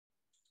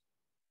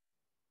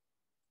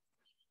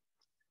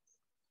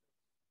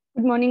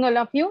Good morning, all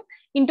of you.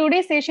 In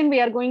today's session, we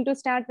are going to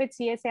start with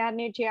CSIR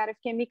NET JRF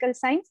Chemical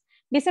Science,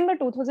 December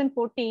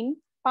 2014,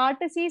 Part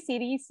C,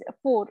 Series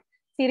 4.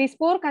 Series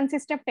 4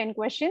 consists of 10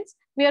 questions.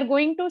 We are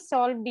going to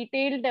solve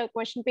detailed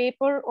question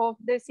paper of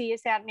the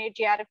CSIR NET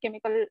JRF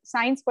Chemical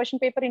Science question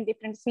paper in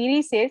different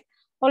series.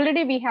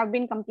 Already we have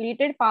been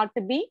completed Part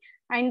B,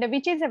 and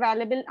which is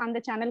available on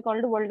the channel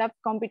called World of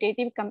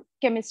Competitive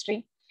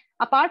Chemistry.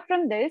 Apart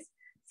from this,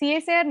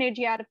 CSIR NET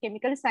JRF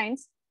Chemical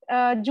Science,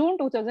 June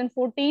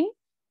 2014,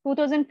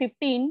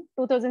 2015,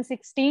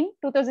 2016,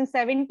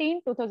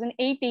 2017,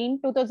 2018,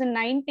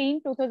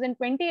 2019,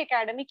 2020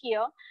 academic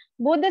year,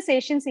 both the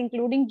sessions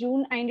including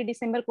June and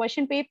December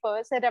question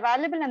papers are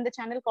available on the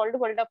channel called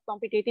World of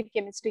Competitive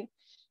Chemistry.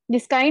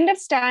 This kind of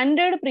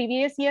standard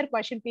previous year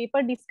question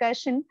paper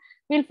discussion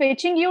will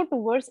fetching you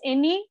towards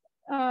any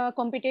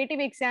competitive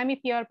exam if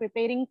you are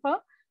preparing for.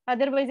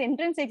 Otherwise,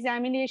 entrance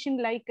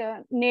examination like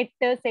NET,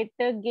 SET,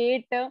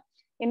 GATE,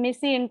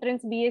 MSc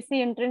entrance, BSc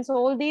entrance,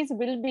 all these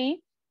will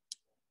be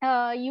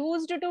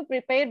used to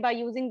prepare by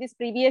using this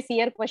previous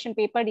year question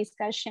paper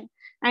discussion.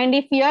 And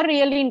if you are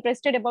really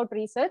interested about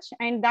research,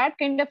 and that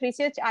kind of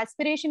research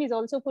aspiration is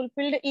also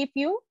fulfilled if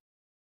you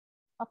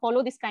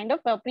follow this kind of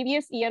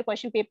previous year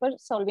question paper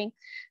solving.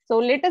 So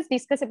let us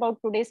discuss about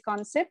today's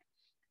concept.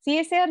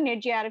 CSIR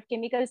NET JRF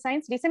Chemical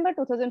Science, December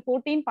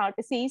 2014, Part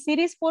C,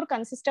 Series 4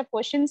 consists of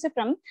questions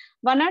from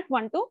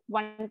 101 to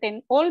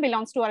 110. All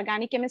belongs to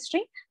organic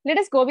chemistry. Let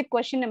us go with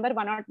question number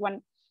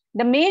 101.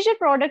 The major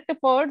product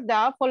for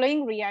the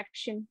following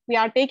reaction. We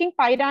are taking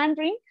pyrene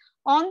ring.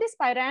 On this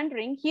pyrene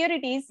ring, here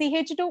it is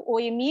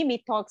CH2OMe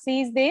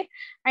methoxy is there,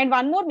 and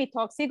one more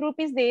methoxy group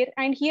is there.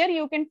 And here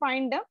you can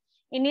find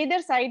in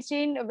either side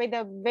chain with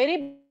a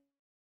very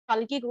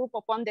bulky group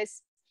upon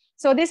this.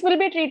 So this will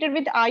be treated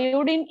with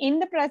iodine in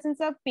the presence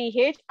of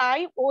pH,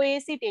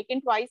 IOAC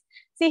taken twice,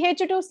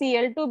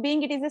 CH2Cl2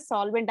 being it is a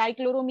solvent,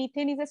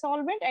 dichloromethane is a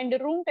solvent, and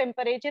room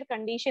temperature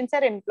conditions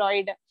are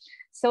employed.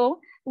 So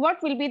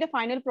what will be the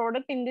final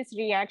product in this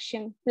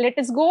reaction? Let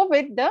us go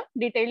with the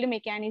detailed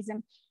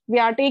mechanism. We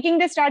are taking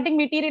the starting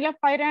material of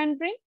pyrene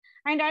ring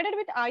and added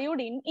with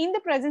iodine in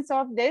the presence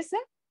of this,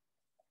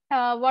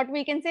 what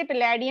we can say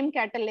palladium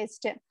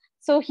catalyst.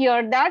 So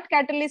here that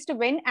catalyst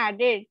when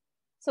added,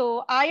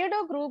 so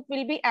iodo group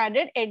will be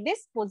added at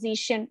this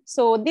position.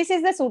 So this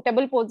is the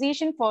suitable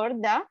position for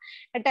the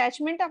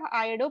attachment of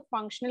iodo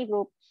functional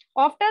group.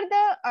 After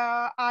the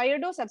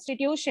iodo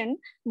substitution,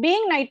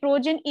 being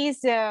nitrogen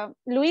is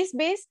Lewis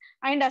base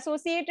and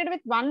associated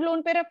with one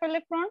lone pair of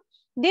electron,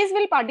 this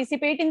will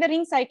participate in the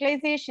ring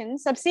cyclization.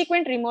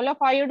 Subsequent removal of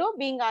iodo,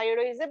 being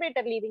iodo is a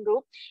better leaving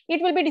group,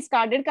 it will be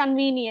discarded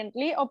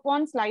conveniently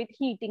upon slight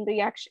heating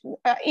reaction,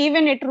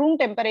 even at room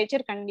temperature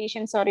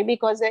conditions. Sorry,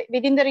 because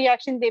within the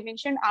reaction they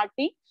mentioned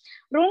RT.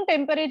 Room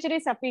temperature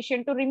is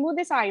sufficient to remove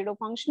this iodo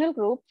functional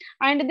group,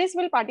 and this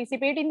will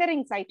participate in the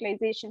ring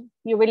cyclization.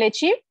 You will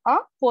achieve a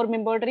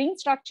 4-membered ring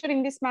structure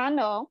in this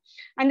manner,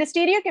 and the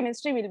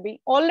stereochemistry will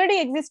be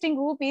already existing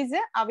group is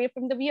away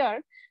from the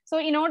weir. So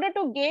in order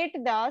to get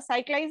the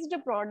cyclized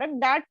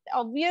product, that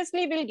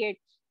obviously will get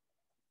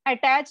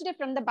attached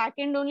from the back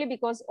end only,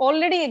 because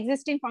already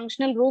existing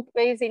functional group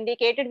is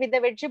indicated with the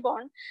wedge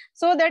bond,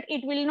 so that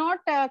it will not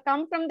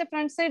come from the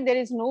front side. There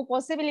is no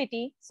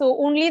possibility. So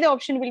only the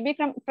option will be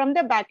from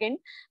the back end,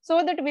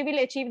 so that we will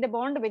achieve the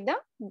bond with the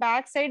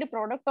backside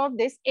product of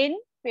this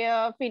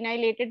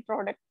N-phenylated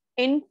product.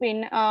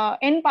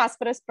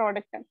 N-phosphorus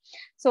product.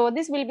 So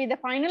this will be the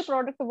final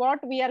product what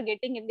we are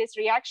getting in this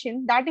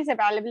reaction, that is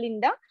available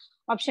in the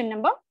option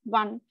number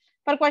 1.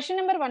 For question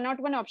number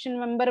 101, option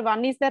number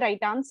 1 is the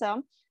right answer.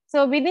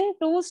 So within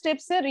 2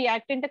 steps,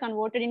 reactant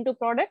converted into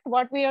product.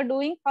 What we are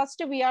doing,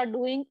 first we are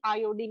doing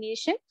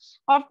iodination.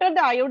 After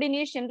the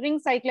iodination, ring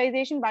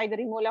cyclization by the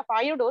removal of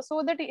iodo,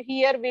 so that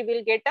here we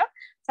will get a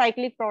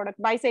cyclic product.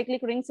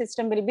 Bicyclic ring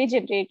system will be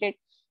generated.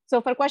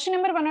 So for question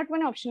number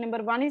 101, option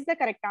number 1 is the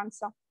correct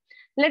answer.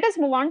 Let us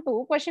move on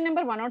to question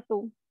number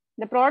 102.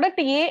 The product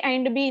A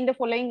and B in the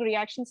following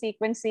reaction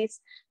sequences.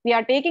 We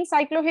are taking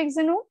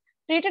cyclohexanone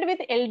treated with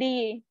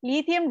LDA,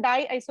 lithium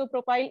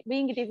diisopropyl,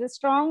 being it is a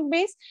strong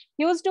base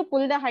used to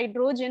pull the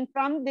hydrogen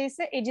from this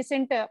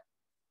adjacent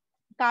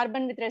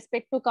carbon with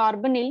respect to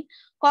carbonyl.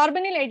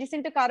 Carbonyl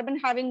adjacent to carbon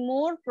having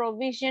more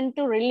provision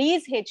to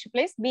release H+,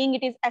 being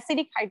it is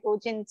acidic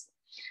hydrogens.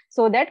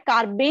 So that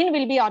carbene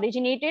will be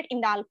originated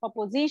in the alpha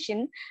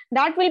position,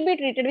 that will be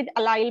treated with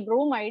allyl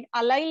bromide.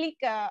 Allylic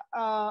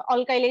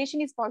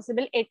alkylation is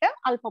possible at the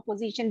alpha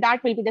position,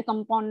 that will be the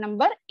compound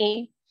number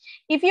A.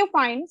 If you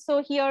find,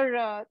 so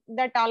here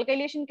that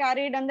alkylation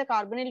carried on the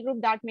carbonyl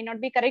group, that may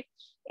not be correct.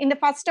 In the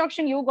first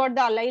option, you got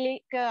the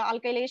allylic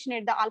alkylation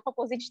at the alpha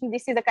position.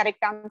 This is the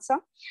correct answer.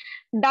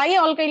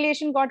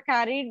 Dialkylation got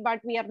carried,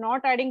 but we are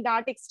not adding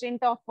that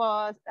extent of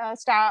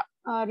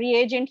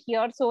reagent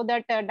here, so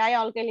that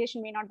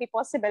dialkylation may not be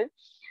possible.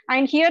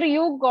 And here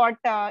you got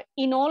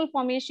enol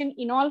formation.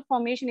 Enol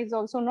formation is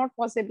also not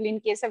possible in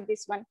case of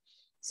this one.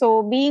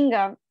 So being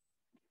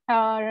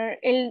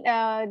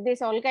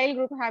this alkyl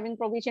group having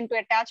provision to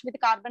attach with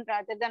carbon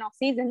rather than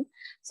oxygen,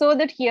 so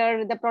that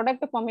here the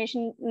product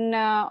formation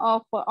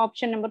of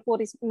option number 4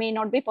 may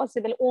not be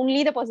possible.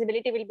 Only the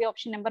possibility will be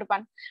option number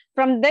 1.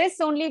 From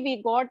this only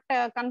we got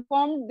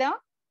confirmed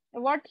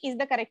what is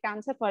the correct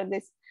answer for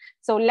this.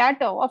 So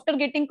later, after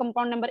getting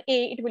compound number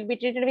A, it will be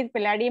treated with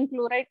palladium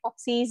chloride,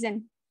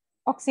 oxygen.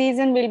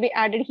 Oxygen will be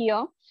added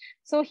here.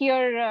 So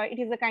here it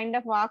is a kind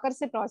of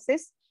Walker's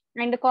process,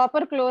 and the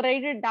copper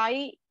chloride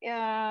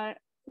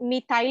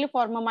methyl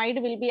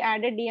formamide will be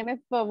added. DMF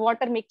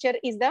water mixture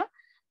is the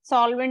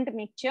solvent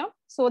mixture,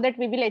 so that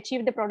we will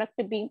achieve the product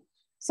B.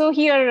 So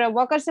here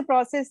Walker's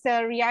process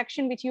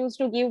reaction which used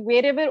to give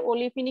wherever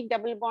olefinic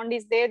double bond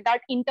is there,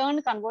 that in turn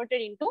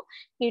converted into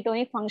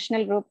ketonic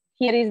functional group.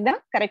 Here is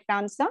the correct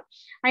answer.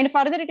 And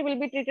further it will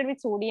be treated with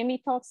sodium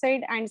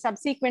ethoxide and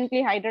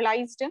subsequently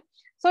hydrolyzed.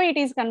 So it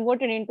is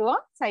converted into a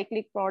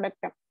cyclic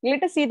product.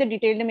 Let us see the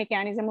detailed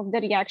mechanism of the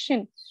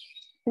reaction.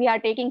 We are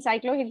taking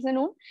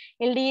cyclohexanone,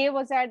 LDA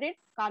was added,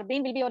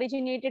 carbene will be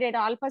originated at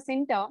alpha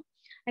center,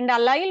 and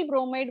allyl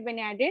bromide when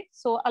added.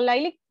 So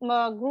allylic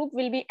group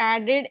will be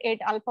added at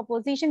alpha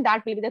position,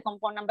 that will be the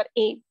compound number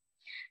A.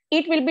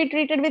 It will be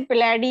treated with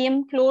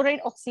palladium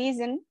chloride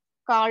oxygen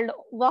called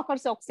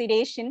Walker's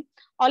oxidation.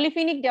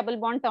 Olefinic double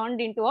bond turned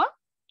into a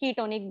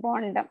ketonic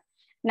bond.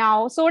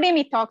 Now sodium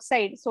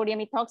ethoxide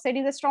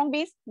is a strong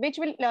base which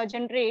will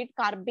generate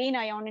carbene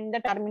ion in the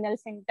terminal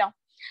center.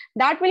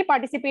 That will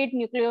participate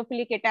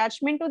nucleophilic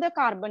attachment to the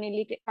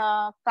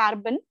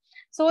carbon,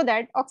 so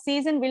that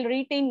oxygen will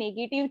retain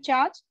negative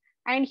charge.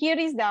 And here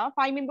is the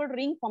 5-membered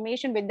ring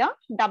formation with the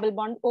double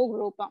bond O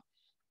group.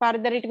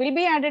 Further, it will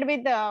be added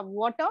with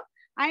water,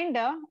 and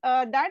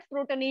that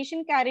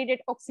protonation carried at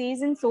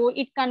oxygen, so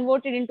it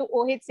converted into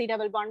OHC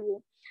double bond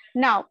O.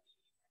 Now,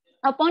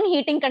 upon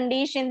heating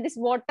condition, this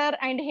water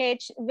and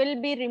H will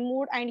be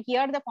removed, and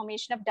here the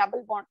formation of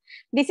double bond.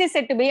 This is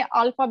said to be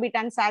alpha beta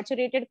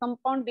unsaturated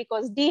compound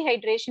because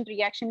dehydration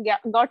reaction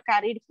got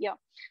carried here.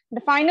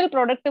 The final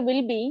product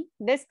will be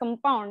this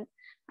compound,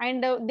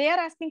 and they are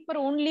asking for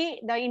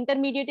only the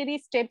intermediary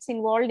steps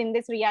involved in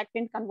this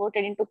reactant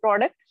converted into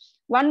product.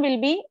 One will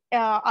be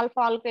alpha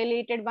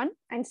alkylated one,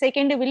 and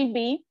second will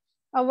be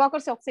a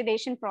Walker's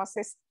oxidation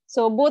process.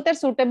 So both are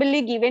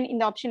suitably given in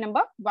the option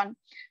number 1.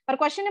 For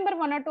question number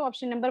 1 or 2,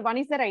 option number 1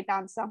 is the right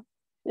answer.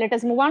 Let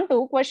us move on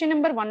to question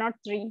number 1 or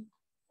 3.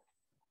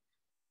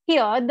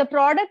 Here, the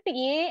product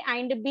A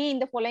and B in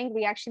the following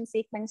reaction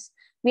sequence.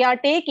 We are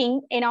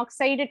taking an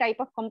oxide type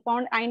of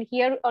compound, and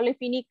here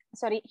olefinic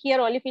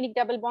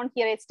double bond,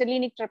 here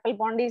acetylenic triple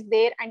bond is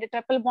there, and a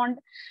triple bond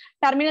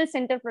terminal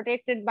center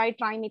protected by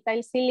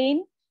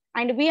trimethylsilane.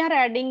 And we are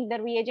adding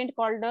the reagent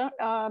called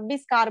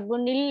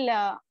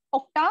biscarbonyl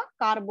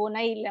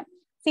octacarbonyl,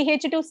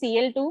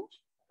 CH2Cl2,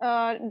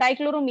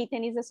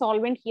 dichloromethane is a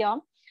solvent here.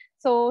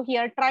 So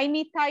here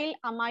trimethyl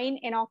amine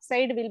N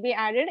oxide will be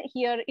added.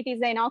 Here it is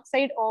an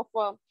oxide of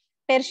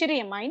tertiary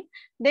amine.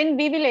 Then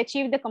we will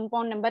achieve the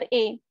compound number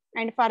A.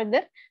 And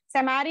further,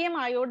 samarium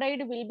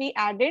iodide will be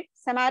added.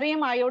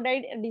 Samarium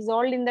iodide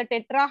dissolved in the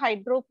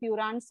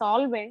tetrahydrofuran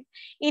solvent.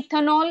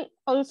 Ethanol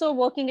also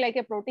working like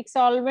a protic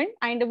solvent,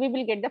 and we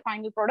will get the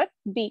final product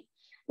B.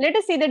 Let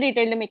us see the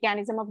detailed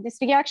mechanism of this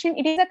reaction.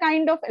 It is a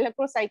kind of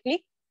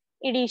electrocyclic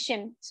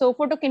addition. So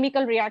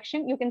photochemical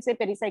reaction, you can say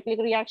pericyclic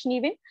reaction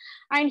even.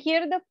 And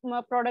here the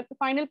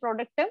final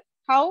product,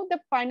 how the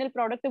final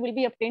product will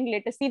be obtained.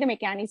 Let us see the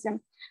mechanism.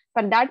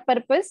 For that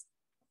purpose,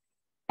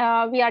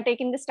 we are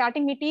taking the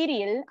starting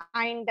material,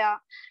 and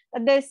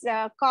this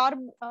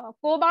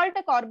cobalt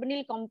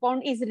carbonyl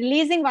compound is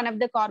releasing one of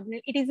the carbonyl.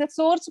 It is a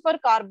source for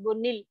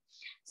carbonyl.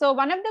 So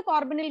one of the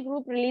carbonyl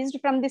group released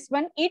from this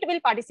one, it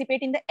will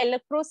participate in the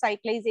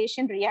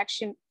electrocyclization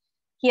reaction.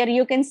 Here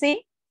you can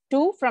see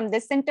 2 from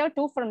this center,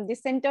 2 from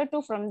this center,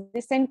 2 from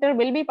this center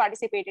will be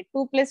participated.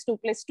 2 plus 2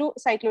 plus 2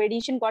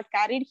 cycloaddition got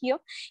carried here.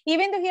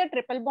 Even though here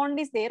triple bond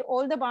is there,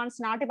 all the bonds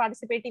not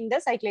participate in the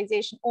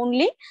cyclization.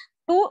 Only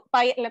 2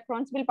 pi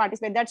electrons will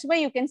participate. That's why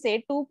you can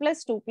say 2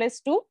 plus 2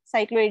 plus 2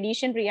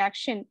 cycloaddition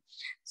reaction.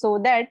 So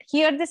that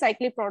here the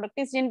cyclic product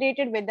is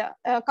generated with the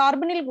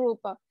carbonyl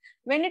group.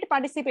 When it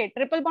participates,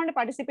 triple bond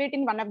participate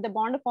in one of the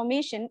bond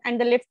formation, and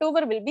the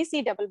leftover will be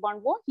C double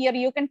bond O. Here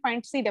you can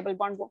find C double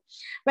bond O.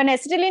 When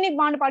acetylenic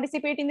bond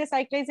participate in the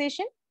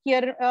cyclization,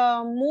 here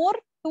more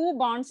 2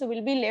 bonds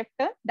will be left.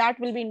 That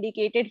will be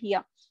indicated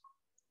here.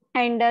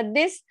 And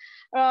this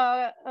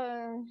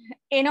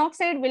N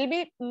oxide will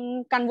be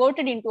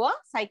converted into a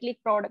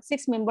cyclic product.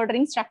 6-membered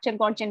ring structure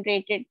got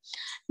generated.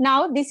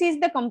 Now this is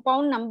the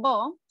compound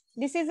number.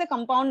 This is the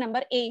compound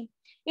number A.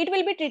 It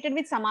will be treated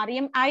with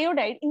samarium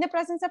iodide in the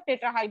presence of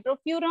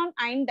tetrahydrofuran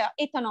and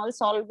ethanol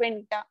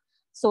solvent,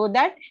 so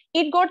that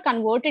it got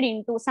converted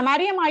into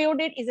samarium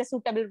iodide is a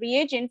suitable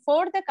reagent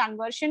for the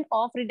conversion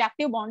of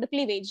reductive bond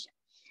cleavage.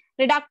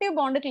 Reductive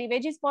bond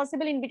cleavage is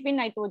possible in between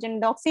nitrogen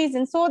and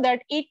oxygen, so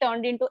that it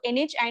turned into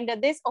NH and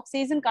this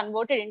oxygen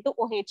converted into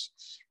OH.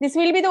 This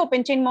will be the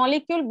open chain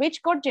molecule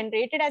which got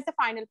generated as the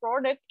final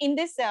product in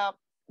this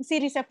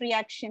series of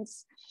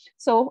reactions.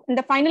 So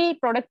the final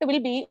product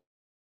will be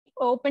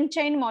open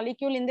chain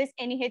molecule in this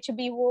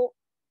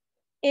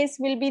NHBOS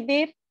will be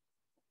there.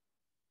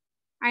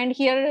 And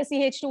here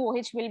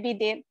CH2OH will be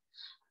there.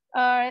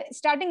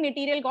 Starting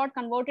material got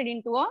converted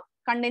into a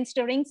condensed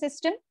ring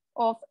system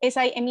of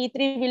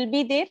SiMe3 will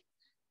be there.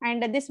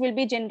 And this will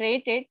be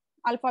generated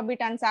alpha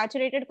beta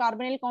unsaturated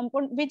carbonyl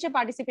compound which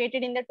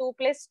participated in the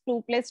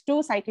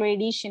 2+2+2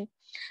 cycloaddition.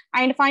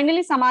 And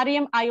finally,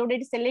 samarium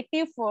iodide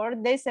selective for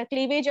this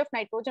cleavage of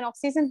nitrogen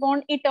oxygen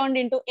bond, it turned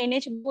into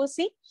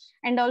NHBOC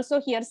and also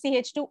here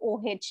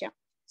CH2OH.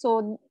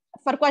 So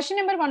for question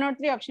number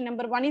 103, option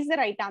number 1 is the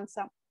right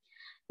answer.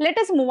 Let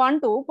us move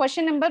on to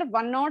question number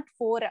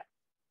 104.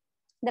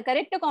 The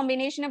correct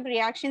combination of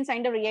reactions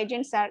and the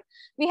reagents are,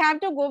 we have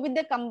to go with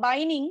the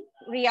combining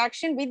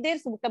reaction with their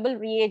suitable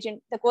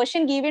reagent. The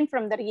question given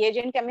from the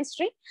reagent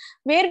chemistry,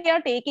 where we are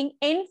taking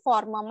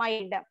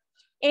N-formamide.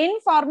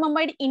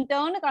 N-formamide in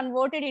turn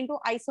converted into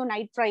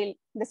isonitrile.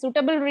 The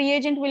suitable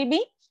reagent will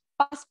be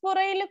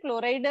phosphoryl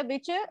chloride,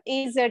 which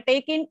is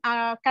taken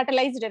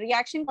catalyzed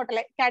reaction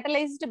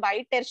catalyzed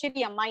by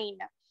tertiary amine,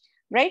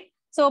 right?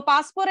 So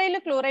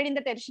phosphoryl chloride in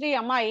the tertiary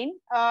amine,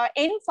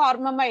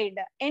 N-formamide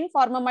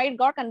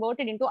got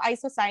converted into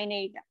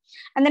isocyanide.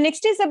 And the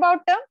next is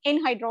about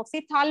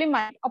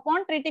N-hydroxythalamide.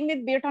 Upon treating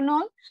with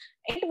butanol,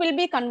 it will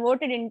be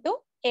converted into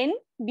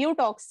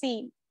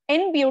N-butoxy.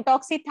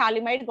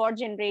 N-butoxythalamide got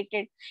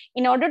generated.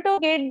 In order to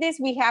get this,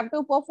 we have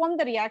to perform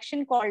the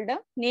reaction called,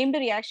 named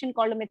reaction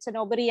called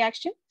Mitsunobu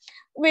reaction,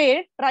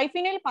 where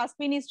triphenyl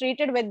phosphine is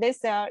treated with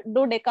this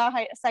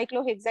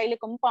dodecacyclohexyl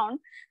compound.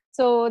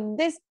 So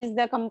this is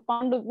the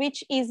compound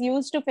which is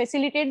used to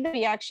facilitate the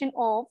reaction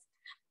of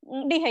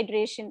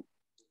dehydration.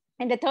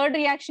 And the third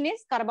reaction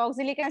is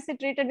carboxylic acid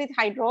treated with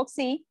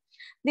hydroxy.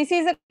 This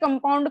is a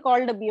compound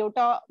called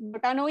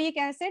butanoic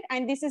acid,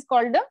 and this is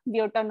called the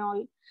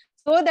butanol.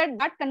 So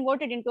that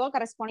converted into a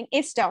corresponding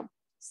ester.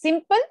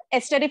 Simple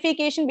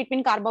esterification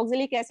between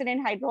carboxylic acid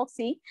and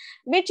hydroxy,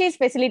 which is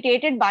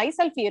facilitated by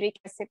sulfuric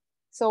acid.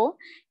 So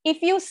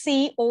if you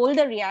see all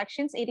the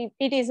reactions, it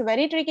is a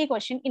very tricky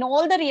question. In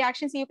all the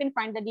reactions, you can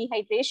find the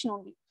dehydration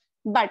only.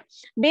 But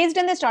based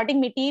on the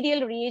starting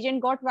material,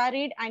 reagent got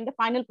varied and the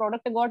final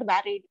product got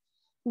varied.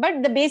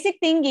 But the basic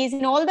thing is,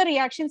 in all the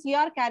reactions, you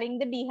are carrying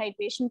the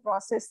dehydration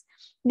process.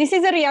 This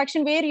is a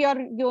reaction where you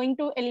are going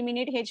to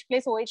eliminate H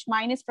plus OH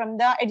minus from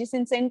the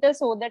adjacent center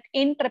so that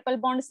N triple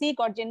bond C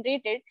got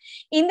generated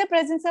in the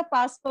presence of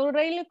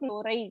phosphoryl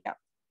chloride.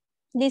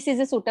 This is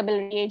a suitable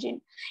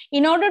reagent.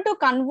 In order to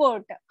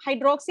convert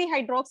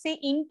hydroxy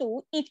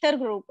into ether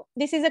group,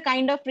 this is a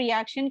kind of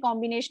reaction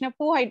combination of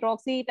two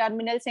hydroxy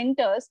terminal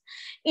centers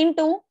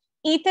into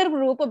ether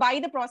group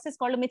by the process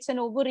called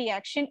Mitsunobu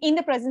reaction in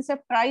the presence of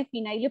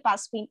triphenyl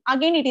phosphine.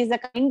 Again, it is a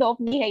kind of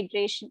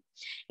dehydration.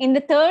 In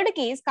the third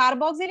case,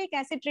 carboxylic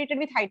acid treated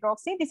with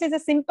hydroxy. This is a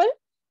simple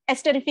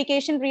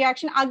esterification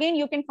reaction. Again,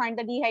 you can find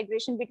the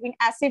dehydration between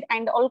acid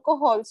and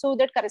alcohol, so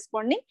that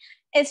corresponding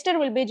ester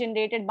will be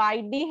generated by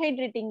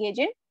dehydrating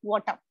agent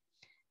water.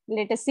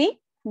 Let us see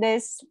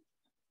this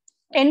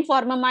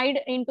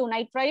N-formamide into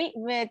nitrile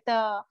with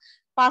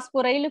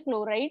phosphoryl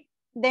chloride,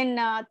 then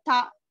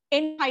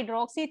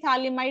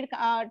N-hydroxythalamide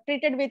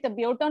treated with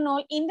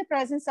butanol in the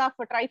presence of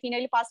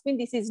triphenyl phosphine.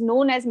 This is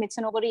known as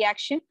Mitsunobu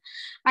reaction.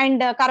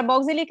 And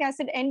carboxylic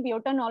acid and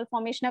butanol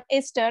formation of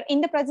ester in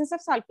the presence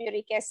of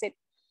sulfuric acid.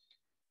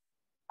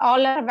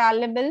 All are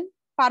available.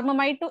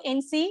 Formamide to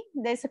NC,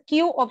 there's a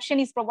Q option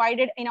is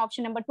provided in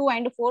option number 2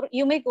 and 4.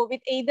 You may go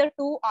with either 2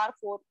 or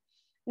 4.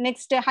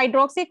 Next,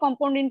 hydroxy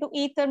compound into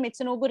ether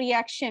Mitsunobu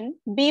reaction.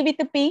 B with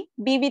P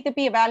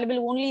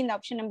available only in the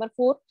option number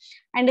 4.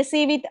 And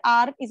C with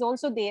R is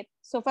also there.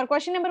 So for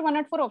question number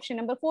 104, option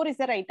number 4 is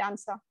the right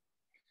answer.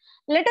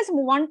 Let us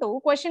move on to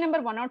question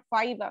number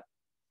 105.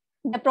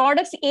 The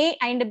products A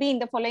and B in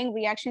the following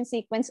reaction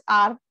sequence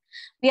are,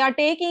 we are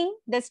taking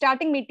the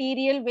starting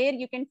material where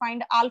you can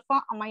find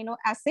alpha amino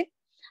acid.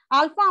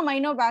 Alpha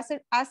amino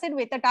acid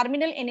with a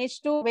terminal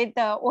NH2 with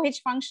the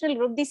OH functional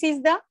group. This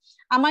is the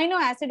amino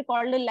acid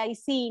called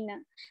lysine.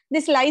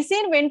 This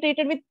lysine, when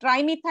treated with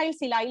trimethyl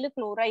silyl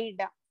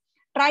chloride.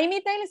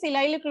 Trimethyl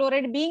silyl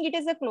chloride, being it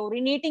is a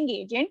chlorinating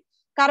agent,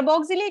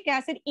 carboxylic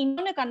acid in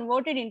turn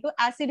converted into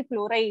acid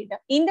chloride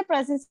in the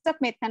presence of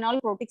methanol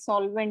protic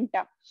solvent,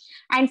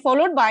 and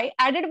followed by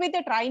added with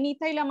the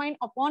trimethylamine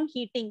upon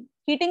heating.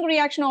 Heating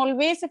reaction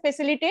always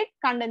facilitate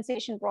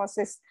condensation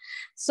process.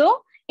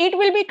 So it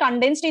will be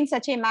condensed in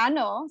such a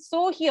manner.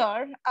 So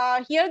here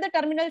the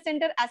terminal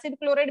center acid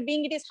chloride,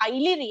 being it is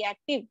highly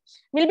reactive,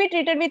 will be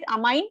treated with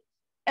amine.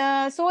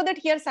 So that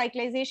here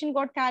cyclization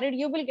got carried,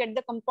 you will get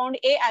the compound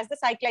A as the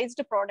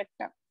cyclized product.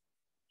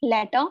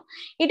 Later,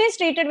 it is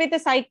treated with a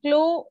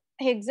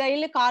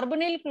cyclohexyl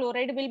carbonyl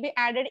chloride will be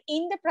added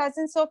in the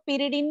presence of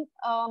pyridine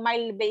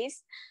mild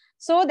base,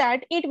 so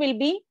that it will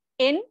be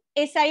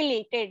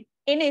N-acylated.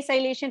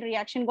 N-acylation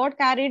reaction got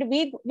carried,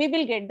 we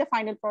will get the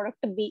final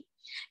product B.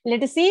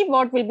 Let us see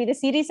what will be the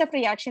series of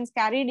reactions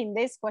carried in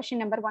this question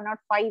number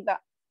 105.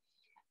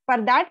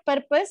 For that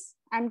purpose,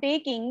 I am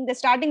taking the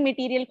starting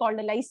material called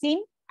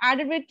lysine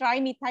added with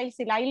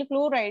trimethyl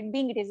chloride,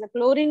 being it is a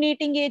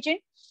chlorinating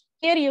agent.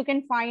 Here you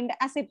can find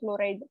acid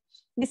chloride.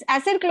 This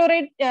acid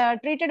chloride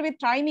treated with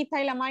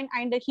trimethylamine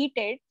and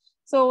heated.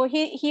 So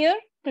here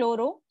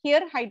chloro,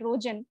 here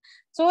hydrogen,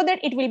 so that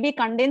it will be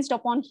condensed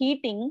upon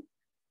heating,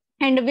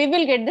 and we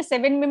will get the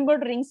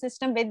 7-membered ring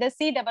system with the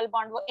C double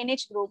bond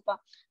NH group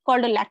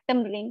called a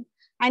lactam ring.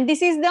 And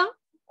this is the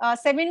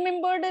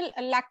 7-membered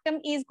lactam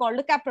is called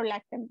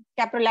caprolactam.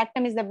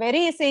 Caprolactam is the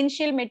very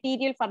essential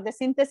material for the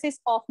synthesis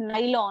of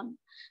nylon,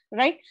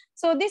 right?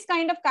 So this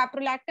kind of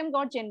caprolactam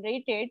got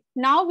generated.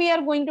 Now we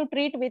are going to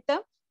treat with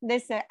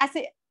this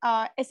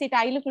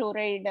acetyl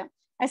chloride.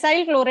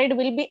 Acyl chloride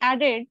will be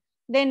added.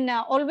 Then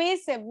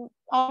always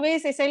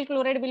acyl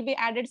chloride will be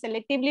added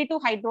selectively to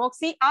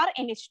hydroxy or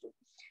NH2.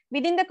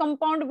 Within the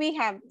compound we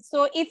have.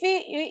 So if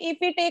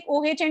we take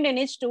OH and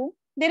NH2,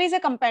 there is a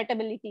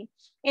compatibility.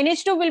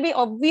 NH2 will be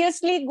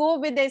obviously go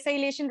with the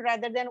acylation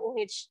rather than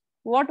OH.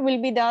 What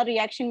will be the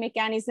reaction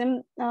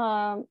mechanism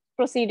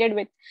proceeded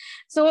with?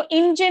 So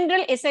in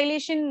general,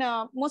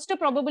 acylation most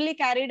probably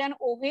carried an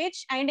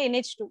OH and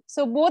NH2.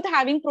 So both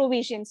having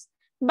provisions,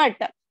 but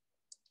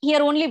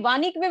here only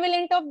one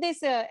equivalent of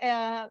this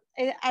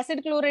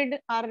acid chloride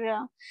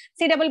or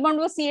C double bond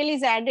with Cl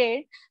is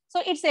added.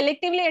 So it's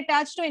selectively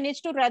attached to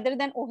NH2 rather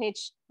than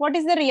OH. What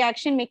is the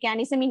reaction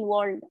mechanism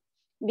involved?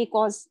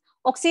 Because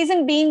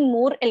oxygen being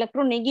more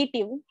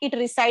electronegative, it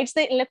recites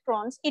the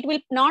electrons. It will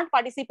not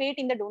participate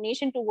in the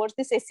donation towards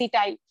this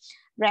acetyl.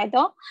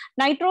 Rather,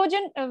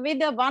 nitrogen with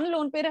the one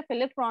lone pair of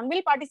electron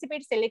will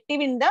participate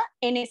selective in the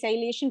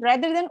N-acylation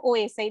rather than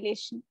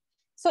O-acylation.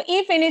 So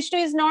if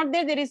NH2 is not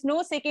there, there is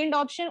no second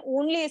option,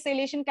 only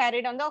acylation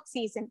carried on the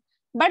oxygen.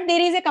 But there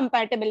is a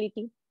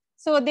compatibility.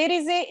 So there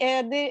is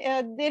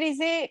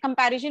a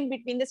comparison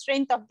between the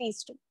strength of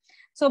these two.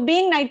 So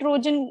being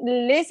nitrogen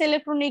less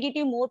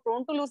electronegative, more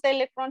prone to lose the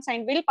electrons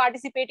and will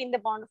participate in the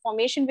bond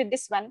formation with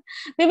this one,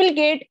 we will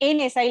get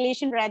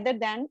N-acylation rather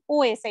than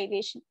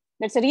O-acylation.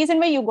 That's the reason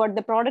why you got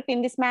the product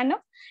in this manner.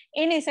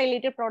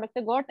 N-acylated product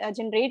got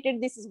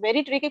generated. This is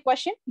very tricky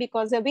question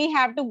because we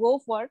have to go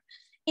for,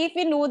 if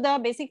we know the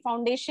basic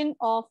foundation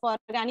of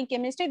organic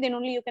chemistry, then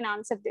only you can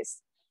answer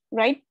this,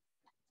 right?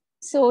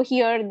 So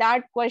here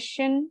that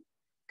question,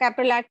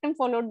 caprolactam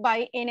followed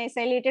by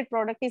N-acylated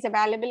product is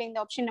available in the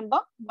option number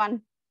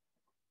 1.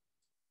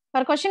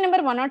 For question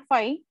number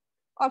 105,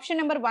 option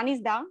number 1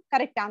 is the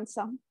correct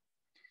answer.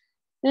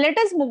 Let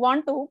us move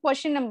on to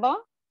question number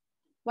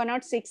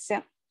 106.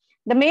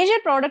 The major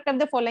product of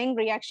the following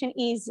reaction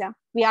is,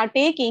 we are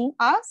taking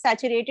a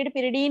saturated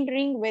pyridine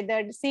ring with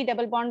a C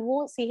double bond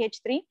O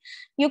CH3.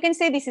 You can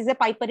say this is a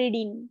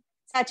piperidine.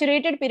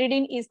 Saturated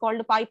pyridine is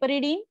called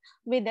piperidine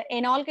with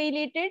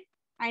N-alkylated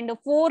and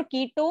 4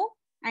 keto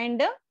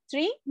and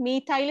 3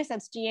 methyl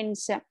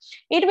substituents.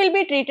 It will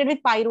be treated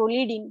with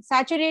pyrrolidine.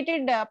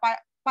 Saturated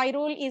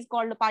pyrrole is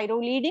called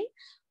pyrrolidine.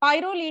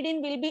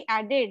 Pyrrolidine will be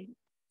added.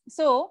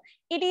 So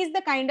it is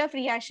the kind of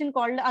reaction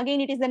called,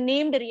 again, it is the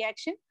named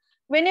reaction.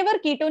 Whenever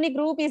ketonic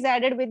group is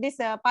added with this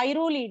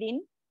pyrrolidine,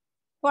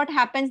 what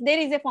happens? There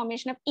is a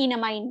formation of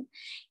enamine.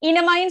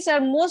 Enamines are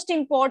most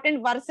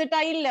important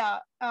versatile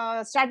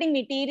starting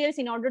materials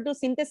in order to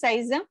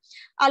synthesize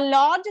a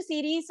large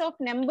series of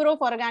number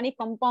of organic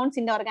compounds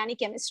in the organic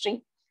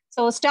chemistry.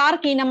 So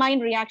Stark enamine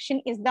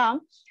reaction is the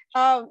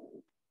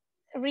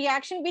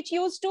reaction which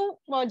used to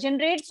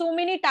generate so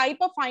many type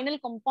of final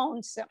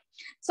compounds.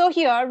 So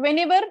here,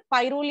 whenever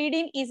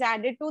pyrrolidine is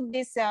added to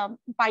this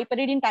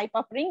piperidine type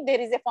of ring, there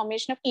is a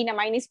formation of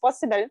enamine is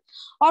possible.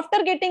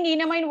 After getting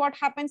enamine, what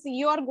happens?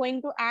 You are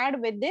going to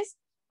add with this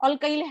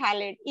alkyl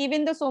halide.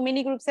 Even though so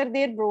many groups are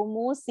there,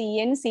 bromo,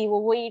 CN,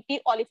 COOET,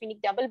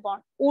 olefinic double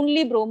bond,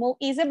 only bromo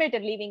is a better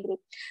leaving group.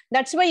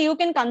 That's why you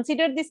can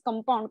consider this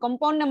compound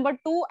number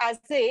 2 as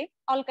a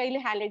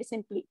alkyl halide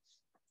simply.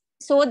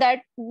 So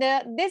that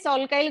this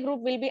alkyl group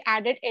will be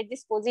added at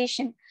this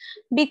position,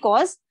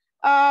 because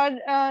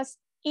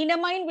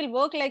enamine will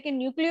work like a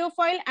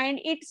nucleophile and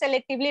it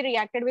selectively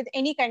reacted with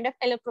any kind of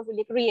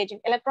electrophilic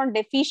reagent, electron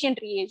deficient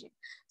reagent.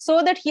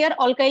 So that here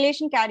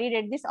alkylation carried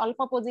at this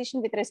alpha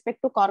position with respect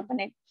to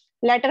carbonate.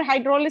 Later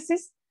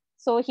hydrolysis.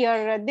 So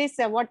here this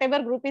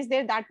whatever group is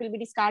there, that will be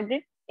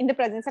discarded in the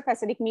presence of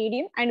acidic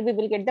medium and we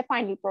will get the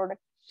final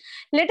product.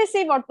 Let us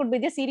see what could be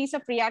the series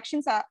of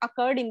reactions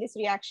occurred in this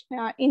reaction,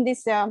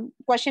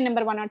 question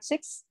number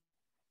 106.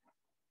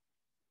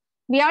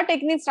 We are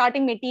taking the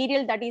starting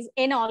material, that is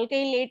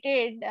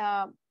N-alkylated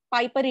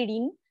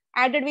piperidine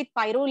added with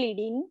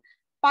pyrrolidine.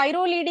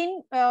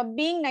 Pyrrolidine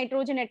being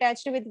nitrogen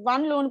attached with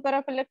one lone pair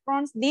of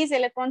electrons, these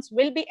electrons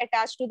will be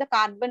attached to the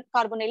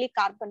carbonylic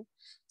carbon,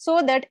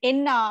 so that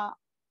in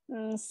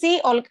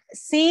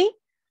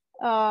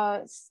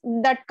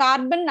that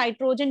carbon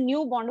nitrogen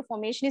new bond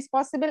formation is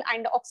possible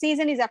and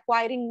oxygen is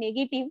acquiring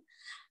negative,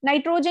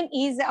 nitrogen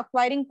is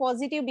acquiring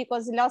positive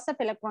because loss of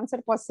electrons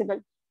are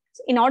possible.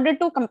 So in order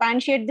to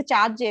compensate the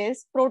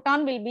charges,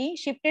 proton will be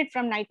shifted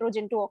from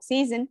nitrogen to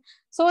oxygen,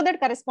 so that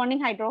corresponding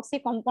hydroxy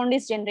compound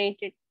is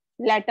generated.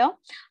 Later,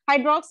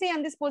 hydroxy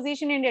on this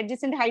position and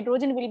adjacent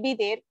hydrogen will be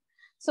there.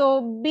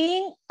 So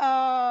being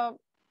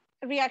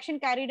reaction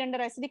carried under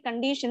acidic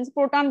conditions,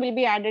 proton will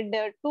be added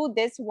to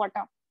this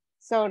water.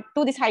 So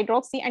to this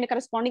hydroxy, and a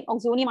corresponding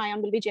oxonium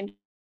ion will be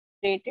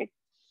generated.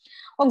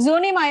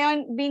 Oxonium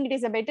ion, being it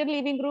is a better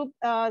leaving group,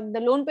 the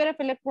lone pair of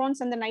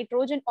electrons and the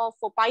nitrogen of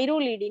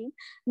pyrrolidine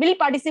will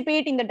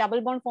participate in the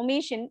double bond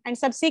formation, and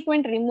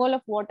subsequent removal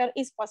of water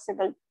is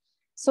possible.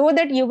 So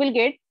that you will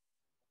get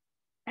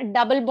a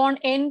double bond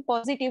N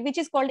positive, which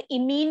is called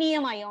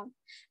iminium ion.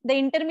 The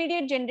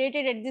intermediate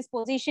generated at this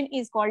position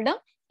is called the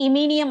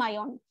iminium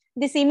ion.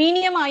 This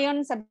iminium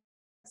ion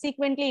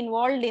subsequently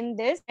involved in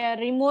this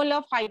removal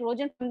of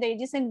hydrogen from the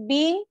edges, and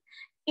being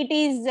it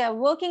is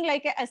working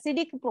like an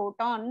acidic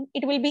proton,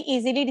 it will be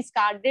easily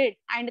discarded,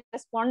 and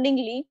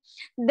correspondingly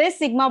this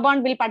sigma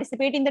bond will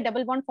participate in the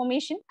double bond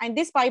formation, and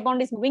this pi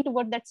bond is moving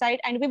toward that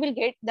side, and we will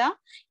get the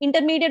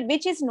intermediate,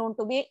 which is known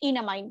to be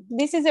enamine.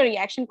 This is a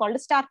reaction called a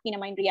Stark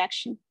enamine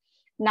reaction.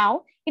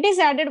 Now it is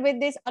added with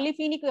this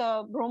olefinic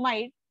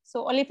bromide.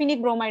 So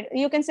olefinic bromide,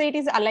 you can say it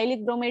is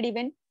allylic bromide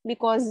even,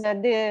 because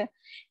the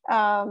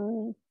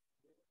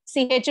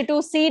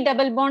CH2C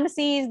double bond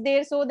C is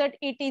there, so that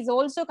it is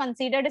also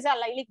considered as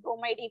allylic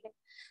bromide even.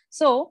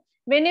 So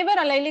whenever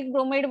allylic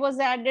bromide was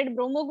added,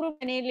 bromo group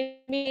when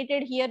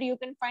eliminated, here you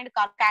can find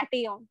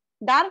cation.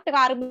 Dark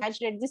carbon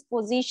attached at this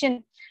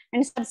position,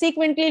 and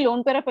subsequently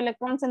lone pair of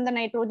electrons and the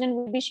nitrogen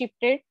will be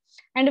shifted,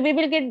 and we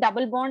will get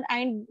double bond,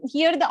 and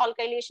here the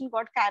alkylation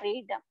got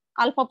carried.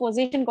 Alpha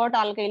position got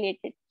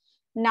alkylated.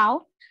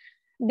 Now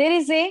there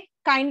is a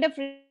kind of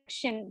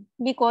reaction,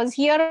 because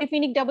here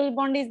olefinic double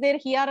bond is there,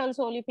 here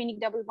also olefinic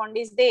double bond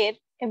is there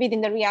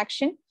within the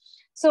reaction.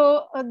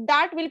 So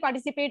that will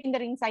participate in the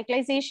ring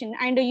cyclization,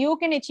 and you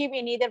can achieve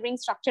any other ring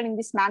structure in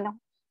this manner.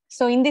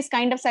 So in this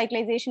kind of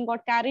cyclization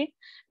got carried,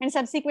 and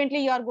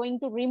subsequently you are going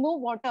to remove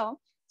water.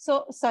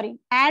 So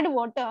add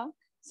water.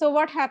 So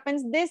what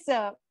happens, this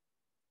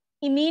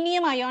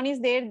iminium ion is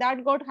there,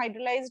 that got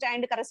hydrolyzed,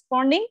 and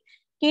corresponding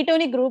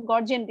ketonic group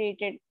got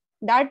generated.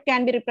 That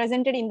can be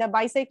represented in the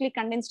bicyclic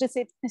condensed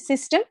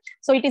system.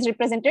 So it is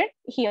represented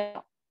here.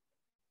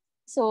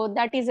 So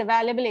that is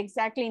available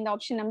exactly in the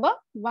option number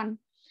 1.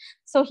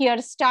 So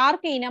here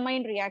Stark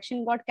enamine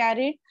reaction got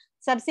carried,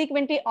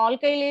 subsequently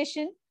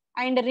alkylation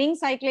and ring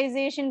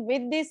cyclization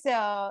with this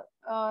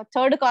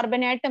third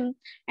carbon atom,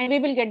 and we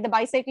will get the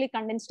bicyclic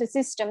condensed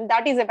system.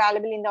 That is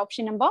available in the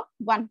option number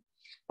 1.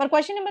 For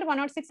question number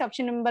 106,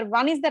 option number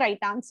 1 is the right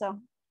answer.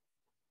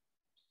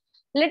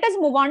 Let us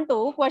move on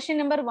to question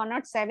number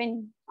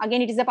 107.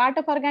 Again, it is a part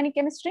of organic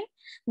chemistry.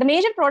 The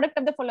major product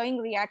of the following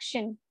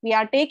reaction, we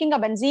are taking a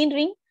benzene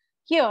ring.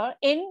 Here,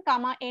 N,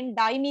 N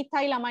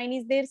dimethylamine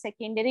is their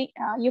secondary.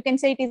 You can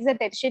say it is a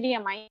tertiary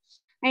amine.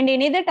 And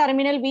in either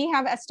terminal, we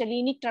have a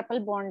stellenic triple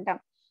bond.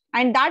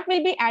 And that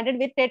will be added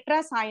with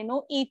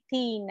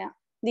tetracyanoethene.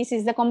 This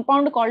is the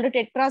compound called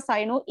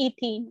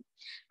tetracyanoethene.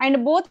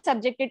 And both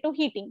subjected to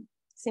heating.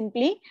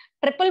 Simply,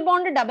 triple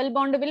bond, double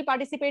bond will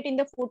participate in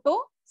the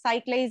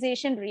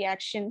photocyclization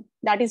reaction.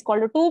 That is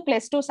called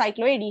 2+2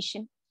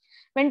 cycloaddition.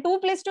 When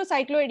 2+2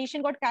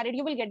 cycloaddition got carried,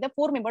 you will get the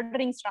 4-membered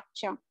ring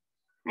structure.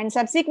 And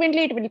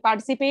subsequently, it will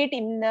participate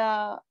in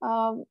the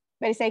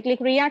pericyclic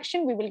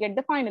reaction. We will get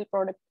the final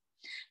product.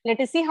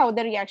 Let us see how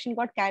the reaction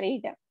got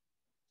carried.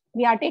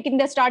 We are taking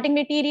the starting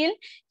material.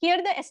 Here,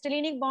 the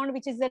stellenic bond,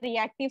 which is the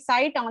reactive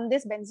site on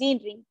this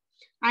benzene ring.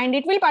 And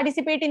it will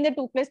participate in the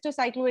 2+2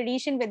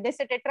 cycloaddition with this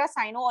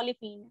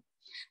tetracyanoolefine.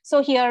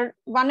 So here,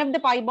 one of the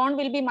pi bond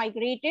will be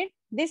migrated.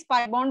 This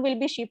pi bond will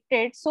be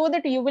shifted so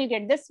that you will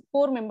get this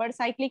 4-membered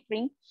cyclic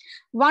ring.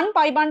 One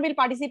pi bond will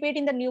participate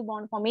in the new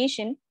bond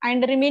formation,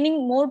 and the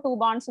remaining more 2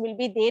 bonds will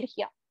be there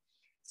here.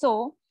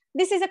 So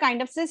this is a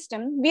kind of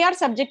system we are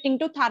subjecting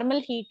to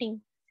thermal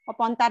heating.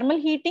 Upon thermal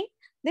heating,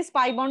 this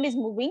pi bond is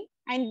moving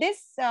and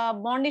this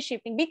bond is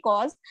shifting,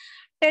 because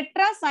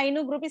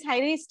tetracyano group is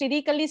highly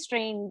sterically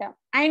strained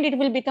and it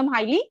will become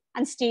highly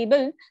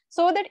unstable,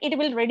 so that it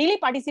will readily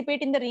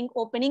participate in the ring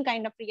opening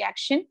kind of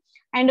reaction,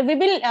 and we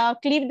will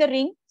cleave the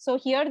ring. So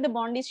here the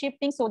bond is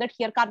shifting, so that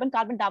here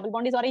carbon-carbon double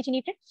bond is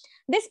originated.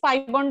 This pi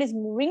bond is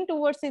moving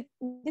towards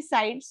this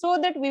side, so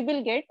that we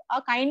will get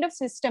a kind of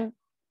system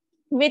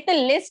with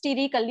a less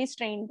sterically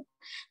strained.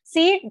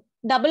 C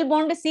double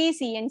bond C,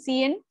 CN,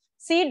 CN,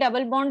 C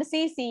double bond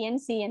C, CN,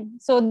 CN.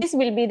 So this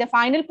will be the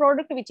final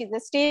product, which is the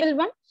stable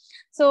one.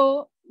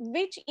 So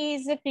which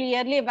is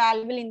clearly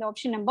available in the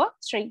option number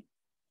 3.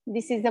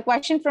 This is the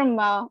question from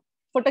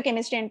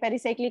photochemistry and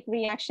pericyclic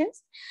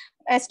reactions.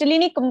 A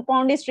stellenic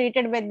compound is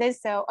treated with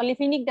this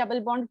olefinic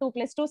double bond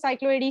 2+2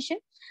 cycloaddition.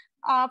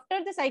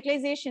 After the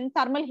cyclization,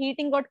 thermal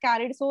heating got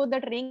carried, so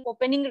that ring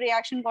opening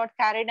reaction got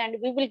carried, and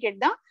we will get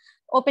the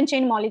open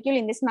chain molecule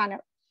in this manner.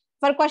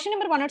 For question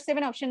number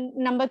 107, option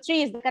number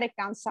 3 is the correct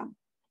answer.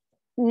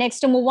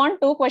 Next, move on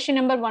to question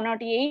number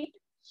 108.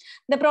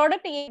 The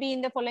product A, B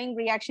in the following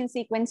reaction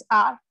sequence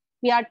are,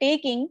 we are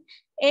taking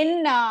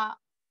in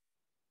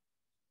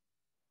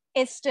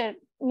ester,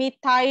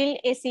 methyl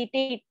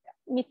acetate,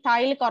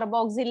 methyl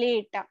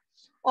carboxylate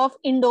of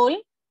indole,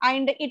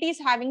 and it is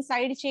having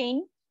side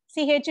chain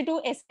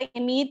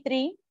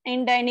CH2SiMe3,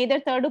 and in either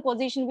third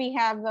position we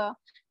have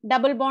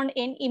double bond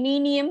N,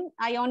 iminium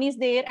ion is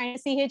there, and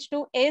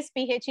CH2S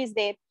pH is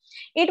there.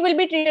 It will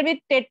be treated with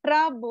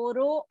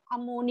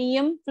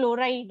tetraboroammonium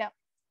fluoride.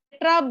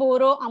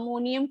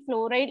 Tetraboroammonium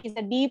fluoride is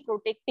a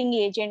deprotecting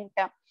agent.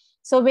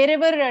 So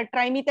wherever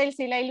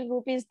trimethylsilyl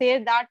group is there,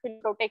 that will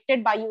be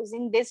protected by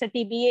using this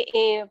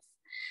TBAAF.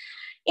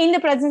 In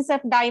the presence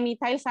of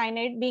dimethyl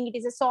cyanide, being it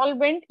is a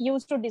solvent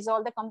used to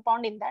dissolve the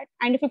compound in that,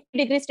 and 50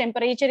 degrees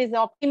temperature is the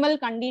optimal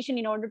condition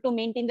in order to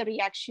maintain the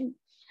reaction.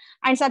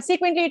 And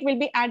subsequently, it will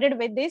be added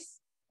with this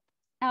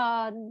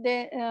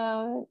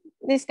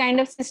this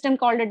kind of system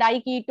called a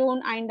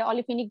diketone, and the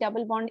olefinic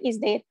double bond is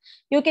there.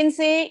 You can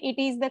say it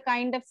is the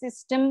kind of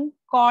system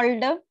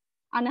called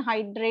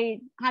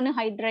anhydride.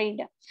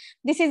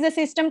 This is the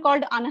system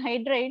called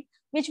anhydride,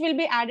 which will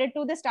be added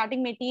to the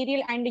starting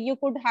material, and you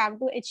could have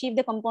to achieve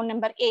the compound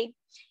number A.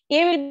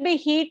 A will be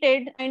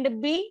heated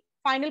and B,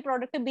 final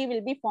product B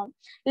will be formed.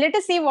 Let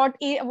us see what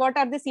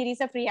are the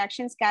series of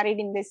reactions carried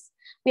in this.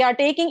 We are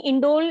taking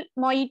indole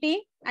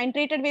moiety and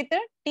treated with a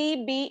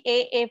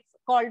TBAF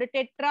called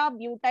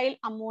tetrabutyl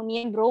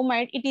ammonium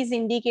bromide. It is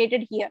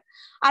indicated here.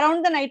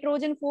 Around the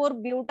nitrogen 4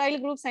 butyl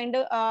groups, and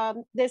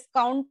this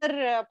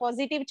counter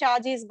positive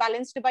charge is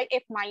balanced by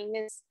F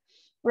minus.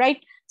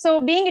 Right.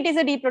 So being it is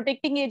a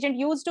deprotecting agent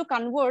used to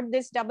convert,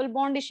 this double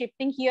bond is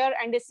shifting here,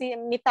 and this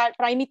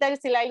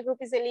trimethylsilyl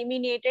group is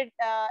eliminated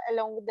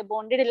along with the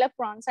bonded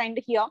electrons, and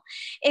here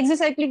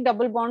exocyclic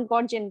double bond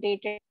got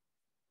generated.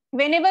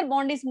 Whenever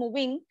bond is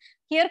moving,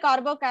 here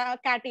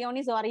carbocation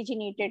is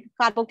originated.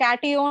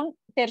 Carbocation,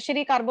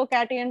 tertiary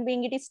carbocation,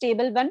 being it is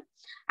stable one,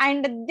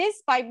 and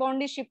this pi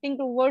bond is shifting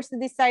towards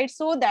this side,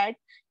 so that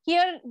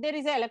here there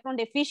is an electron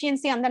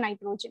deficiency on the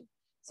nitrogen.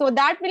 So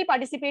that will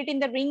participate in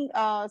the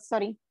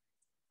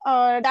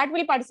that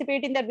will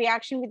participate in the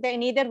reaction with the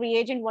another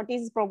reagent what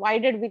is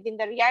provided within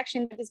the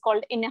reaction, that is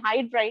called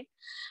anhydride,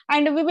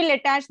 and we will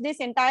attach this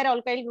entire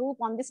alkyl group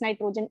on this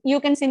nitrogen. You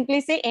can simply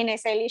say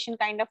N-acylation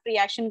kind of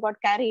reaction got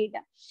carried,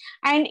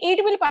 and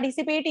it will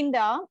participate in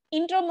the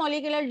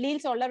intramolecular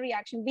Diels-Alder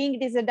reaction, being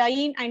it is a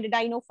diene and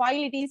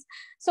dienophile it is,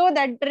 so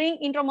that during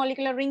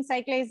intramolecular ring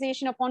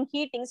cyclization upon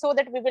heating, so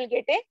that we will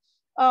get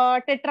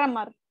a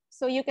tetramer.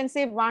 So you can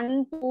say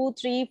 1, 2,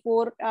 3,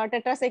 4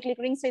 tetracyclic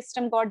ring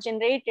system got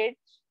generated.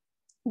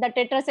 The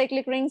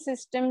tetracyclic ring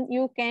system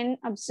you can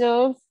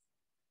observe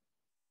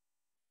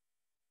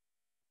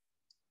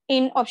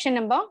in option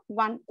number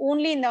 1.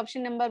 Only in the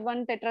option number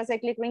 1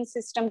 tetracyclic ring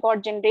system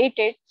got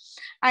generated,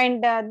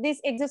 and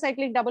this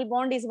exocyclic double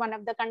bond is one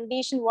of the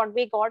condition what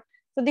we got.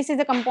 So this is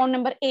the compound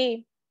number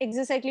A.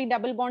 Exocyclic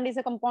double bond is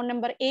a compound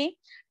number A.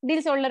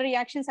 Diels-Alder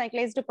reaction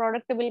cyclized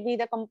product will be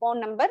the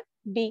compound number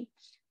B.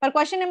 For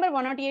question number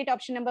 108,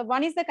 option number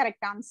 1 is the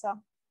correct answer.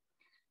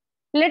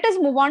 Let us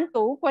move on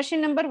to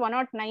question number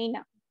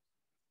 109.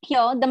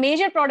 Here, the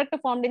major product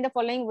formed in the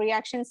following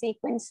reaction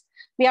sequence.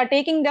 We are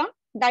taking the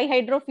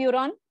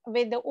dihydrofuran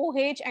with the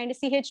OH and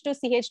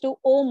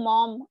CH2CH2O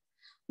mom.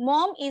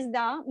 Mom is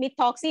the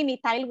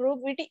methoxymethyl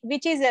group,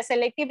 which is a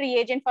selective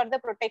reagent for the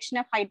protection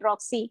of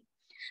hydroxy.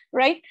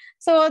 Right.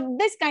 So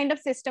this kind of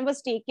system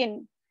was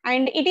taken,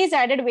 and it is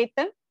added with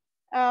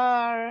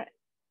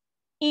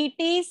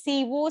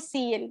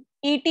EtCOCl.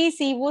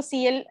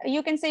 EtCOCl,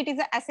 you can say it is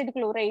an acid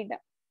chloride,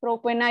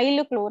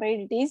 prophenyl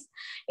chloride it is,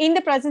 in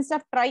the presence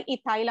of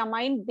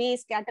triethylamine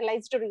base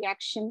catalyzed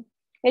reaction.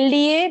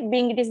 LDA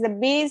being it is the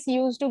base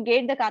used to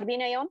get the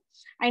carbene ion,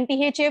 and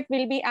THF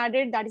will be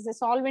added, that is the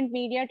solvent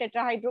media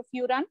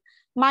tetrahydrofuran.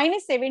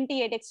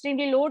 -78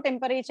 extremely low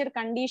temperature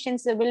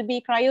conditions will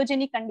be,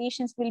 cryogenic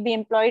conditions will be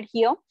employed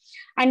here,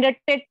 and the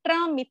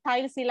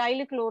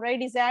tetramethylsilyl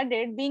chloride is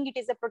added, being it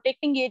is a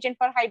protecting agent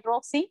for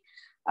hydroxy.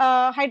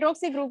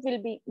 Hydroxy group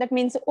will be, that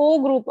means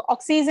O group,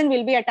 oxygen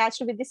will be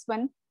attached with this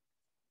one,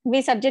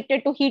 be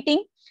subjected to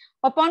heating.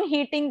 Upon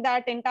heating,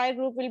 that entire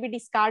group will be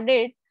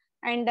discarded,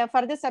 and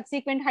further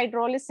subsequent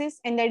hydrolysis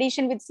and the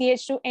addition with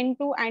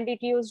CH2N2, and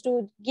it used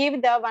to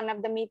give the one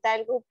of the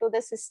methyl group to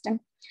the system.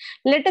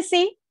 Let us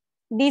see,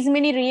 these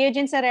many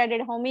reagents are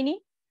added. How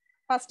many?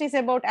 First is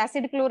about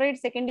acid chloride,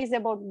 second is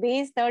about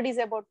base, third is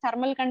about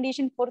thermal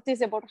condition, fourth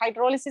is about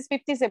hydrolysis,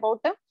 fifth is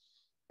about the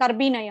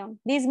carbene ion.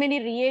 These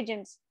many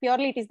reagents,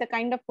 purely it is the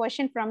kind of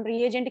question from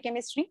reagent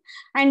chemistry,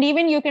 and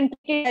even you can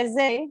take it as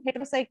a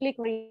heterocyclic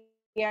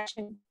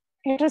reaction.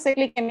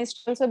 Heterocyclic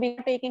chemistry also be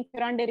taking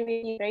furan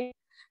derivative, right?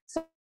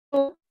 So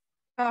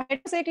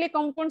heterocyclic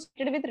compounds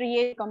with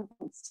reagent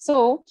compounds.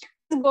 So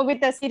let's go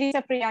with a series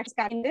of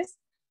reactions in this.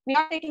 We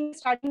are taking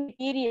starting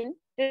material,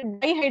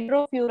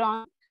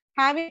 dihydrofuran,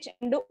 have it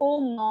and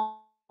O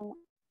mom.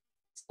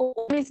 So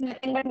O is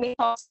nothing but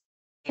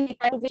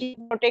methoxymethyl, which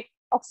protect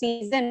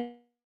oxygen.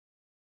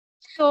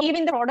 So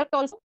even the product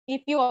also,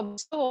 if you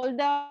observe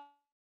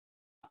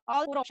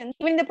all four options,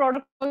 even the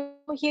product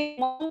also here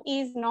mom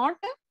is not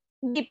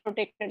deep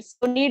protected.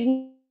 So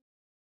need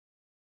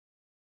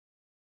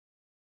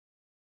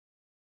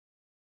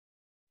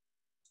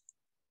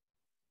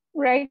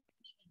right.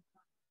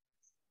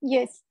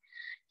 Yes.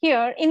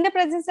 Here, in the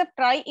presence of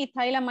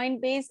triethylamine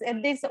base,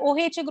 this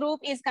OH group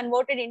is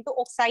converted into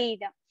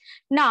oxide.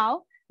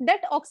 Now,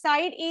 that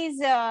oxide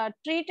is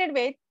treated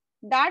with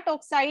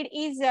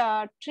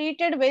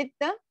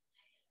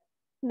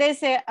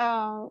this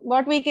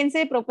what we can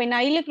say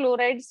propanyl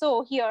chloride.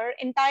 So here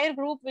entire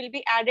group will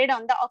be added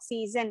on the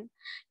oxygen.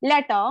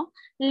 Later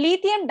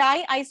lithium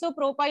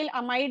diisopropyl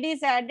amide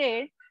is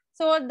added.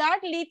 So that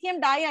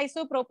lithium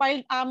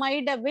diisopropyl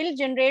amide will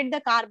generate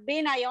the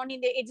carbene ion in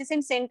the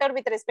adjacent center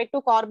with respect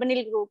to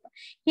carbonyl group.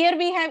 Here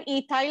we have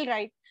ethyl,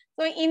 right?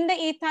 So in the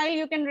ethyl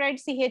you can write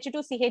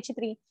CH2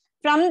 CH3.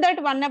 From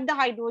that one of the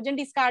hydrogen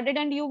discarded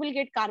and you will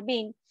get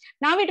carbene.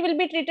 Now it will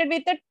be treated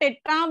with a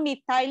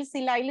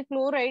tetramethylsilyl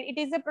chloride. It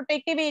is a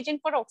protective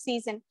agent for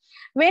oxygen.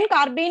 When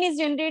carbene is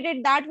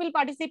generated, that will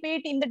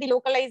participate in the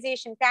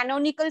delocalization.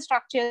 Canonical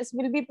structures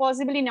will be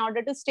possible in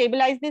order to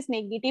stabilize this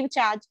negative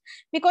charge,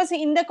 because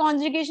in the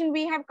conjugation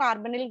we have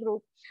carbonyl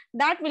group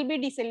that will be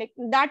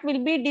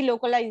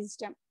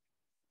delocalized.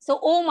 So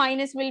O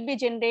minus will be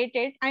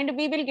generated and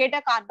we will get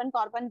a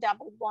carbon-carbon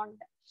double bond.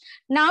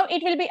 Now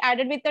it will be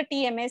added with the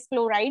TMS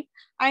chloride,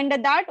 and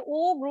that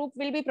O group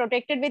will be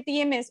protected with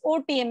TMS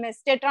or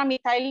TMS,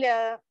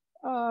 tetramethyl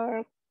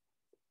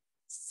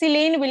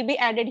silane will be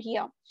added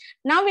here.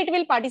 Now it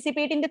will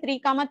participate in the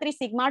 3,3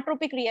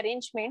 sigma-tropic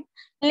rearrangement.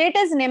 Let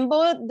us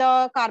number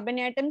the carbon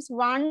atoms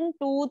 1,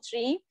 2,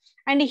 3,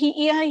 and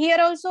here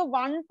also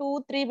 1,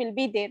 2, 3 will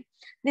be there.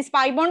 This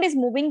pi bond is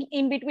moving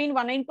in between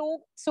 1 and 2,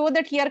 so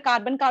that here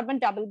carbon-carbon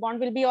double bond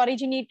will be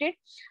originated,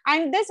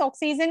 and this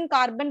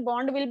oxygen-carbon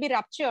bond will be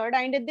ruptured,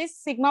 and this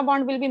sigma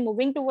bond will be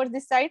moving towards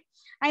this side,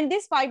 and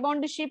this pi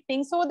bond is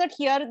shifting, so that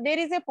here there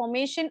is a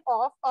formation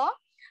of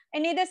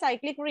another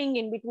cyclic ring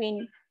in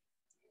between.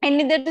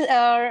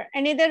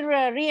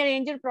 Another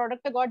rearranged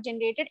product got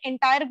generated.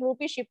 Entire group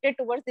is shifted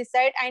towards this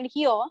side, and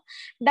here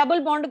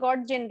double bond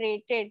got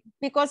generated,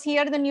 because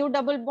here the new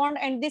double bond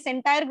and this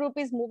entire group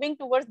is moving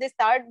towards this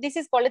third. This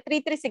is called a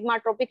 3,3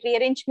 sigma-tropic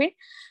rearrangement.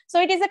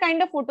 So it is a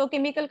kind of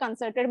photochemical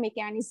concerted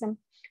mechanism.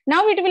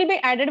 Now it will be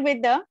added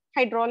with the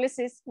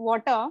hydrolysis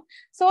water,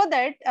 so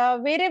that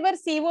wherever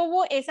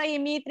COO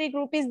SiMe3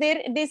 group is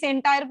there, this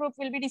entire group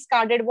will be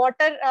discarded.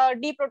 Water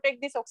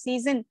deprotect this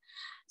oxygen.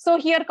 So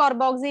here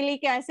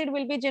carboxylic acid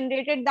will be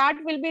generated, that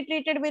will be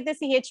treated with the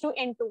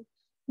CH2N2,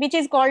 which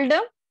is called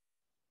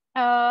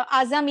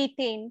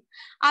azamethane.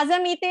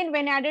 Azamethane,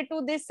 when added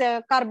to this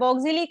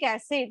carboxylic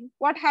acid,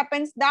 what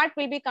happens? That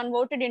will be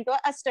converted into an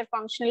ester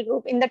functional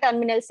group in the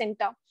terminal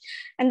center.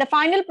 And the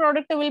final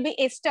product will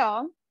be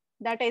ester.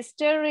 That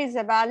ester is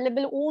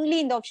available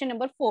only in the option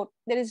number 4.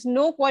 There is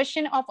no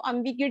question of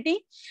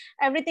ambiguity.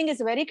 Everything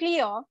is very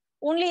clear.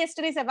 Only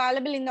ester is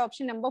available in the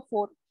option number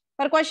 4.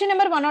 For question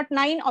number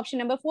 109, option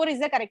number 4 is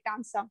the correct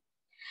answer.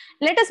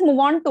 Let us move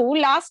on to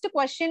last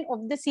question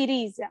of the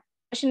series.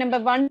 Question number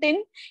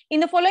 110. In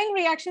the following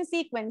reaction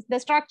sequence, the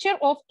structure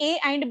of A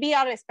and B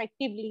are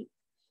respectively.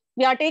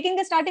 We are taking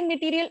the starting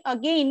material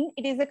again.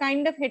 It is a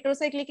kind of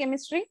heterocyclic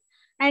chemistry,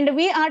 and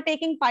we are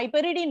taking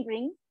piperidine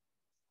ring,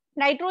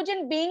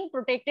 nitrogen being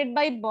protected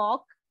by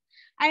Bock,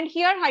 and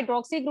here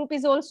hydroxy group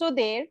is also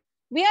there.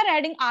 We are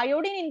adding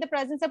iodine in the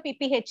presence of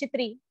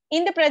PPH3,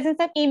 in the presence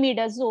of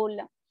imidazole,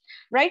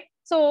 right?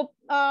 So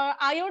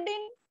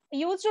iodine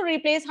used to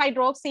replace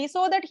hydroxy,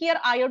 so that here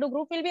iodo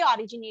group will be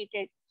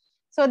originated.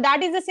 So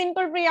that is a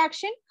simple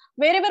reaction.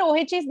 Wherever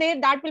OH is there,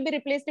 that will be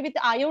replaced with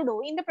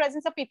iodo in the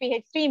presence of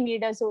PPH3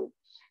 imidazole.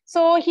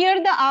 So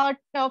here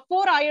the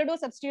 4 iodo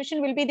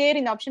substitution will be there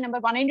in the option number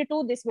 1 and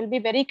 2. This will be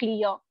very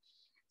clear.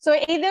 So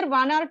either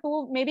 1 or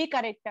 2 may be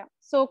correct.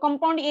 So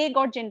compound A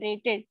got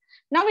generated.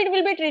 Now it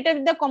will be treated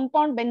with the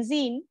compound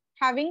benzene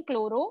having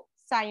chloro,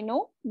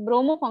 cyano,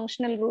 bromo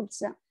functional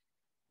groups.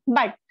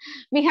 But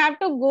we have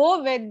to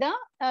go with the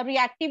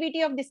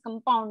reactivity of this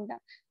compound.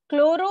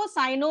 Chloro,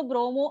 cyano,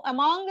 bromo,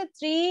 among the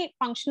 3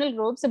 functional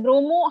groups,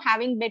 bromo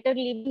having better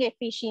leaving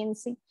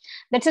efficiency.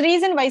 That's the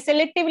reason why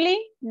selectively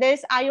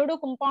this iodo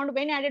compound,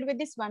 when added with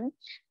this one,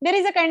 there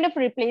is a kind of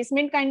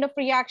replacement kind of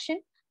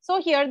reaction. So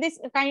here this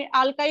kind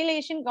of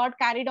alkylation got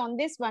carried on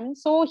this one.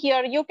 So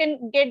here you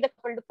can get the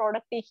coupled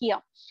product here.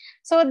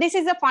 So this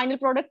is the final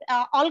product.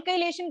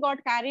 Alkylation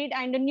got carried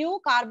and a new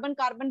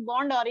carbon-carbon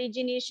bond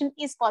origination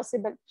is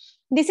possible.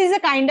 This is a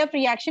kind of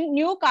reaction,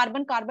 new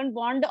carbon-carbon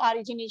bond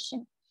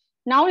origination.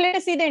 Now let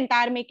us see the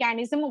entire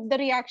mechanism of the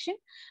reaction.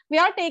 We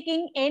are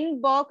taking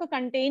N-Bock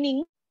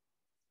containing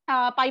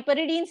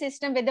piperidine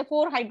system with the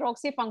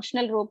 4-hydroxy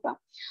functional group.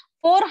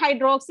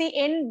 4-hydroxy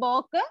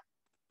N-Bock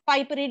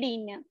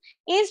piperidine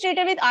is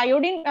treated with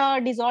iodine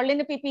dissolved in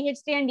the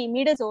PPH3 and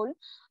imidazole.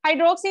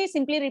 Hydroxy is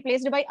simply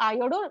replaced by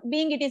iodo,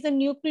 being it is a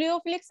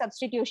nucleophilic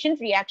substitution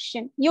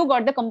reaction. You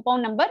got the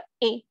compound number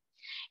A.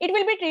 It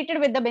will be treated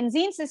with the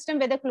benzene system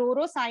with the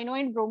chloro, cyano,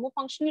 and bromo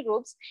functional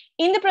groups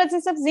in the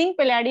presence of zinc,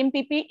 palladium,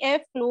 PPF,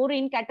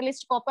 chlorine,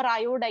 catalyst, copper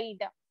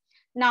iodide.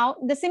 Now,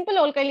 the simple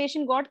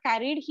alkylation got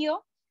carried here,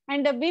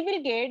 and we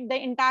will get the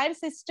entire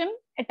system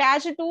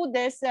attached to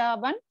this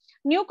one.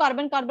 New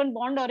carbon-carbon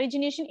bond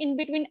origination in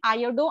between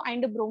iodo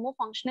and bromo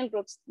functional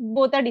groups.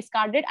 Both are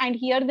discarded, and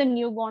here the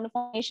new bond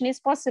formation is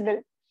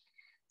possible.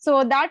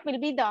 So that will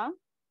be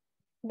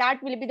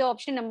the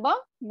option number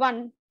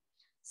 1.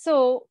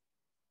 So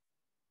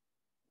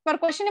For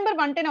question number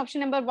 110,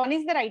 option number 1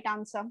 is the right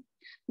answer.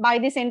 By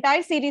this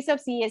entire series of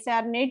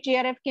CSR NET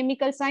JRF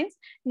Chemical Science,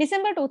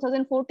 December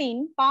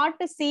 2014, Part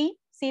C,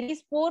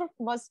 Series 4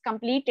 was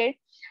completed.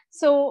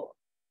 So,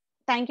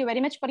 thank you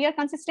very much for your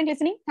consistent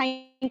listening.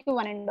 Thank you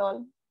one and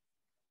all.